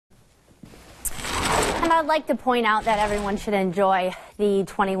And I'd like to point out that everyone should enjoy the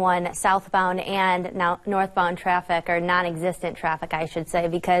 21 southbound and now northbound traffic, or non-existent traffic, I should say,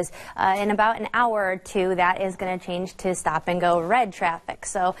 because in about an hour or two, that is going to change to stop-and-go red traffic.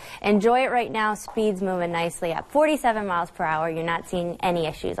 So enjoy it right now. Speed's moving nicely up. 47 miles per hour. You're not seeing any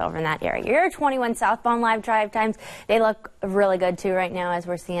issues over in that area. Your 21 southbound live drive times, they look really good, too, right now, as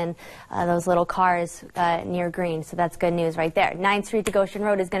we're seeing those little cars near green. So that's good news right there. 9th Street to Goshen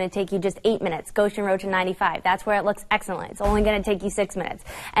Road is going to take you just 8 minutes. Goshen Road to 95. That's where it looks excellent. It's only going to take you 6 minutes.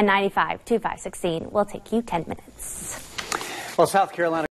 And 95, 25, 16 will take you 10 minutes. Well, South Carolina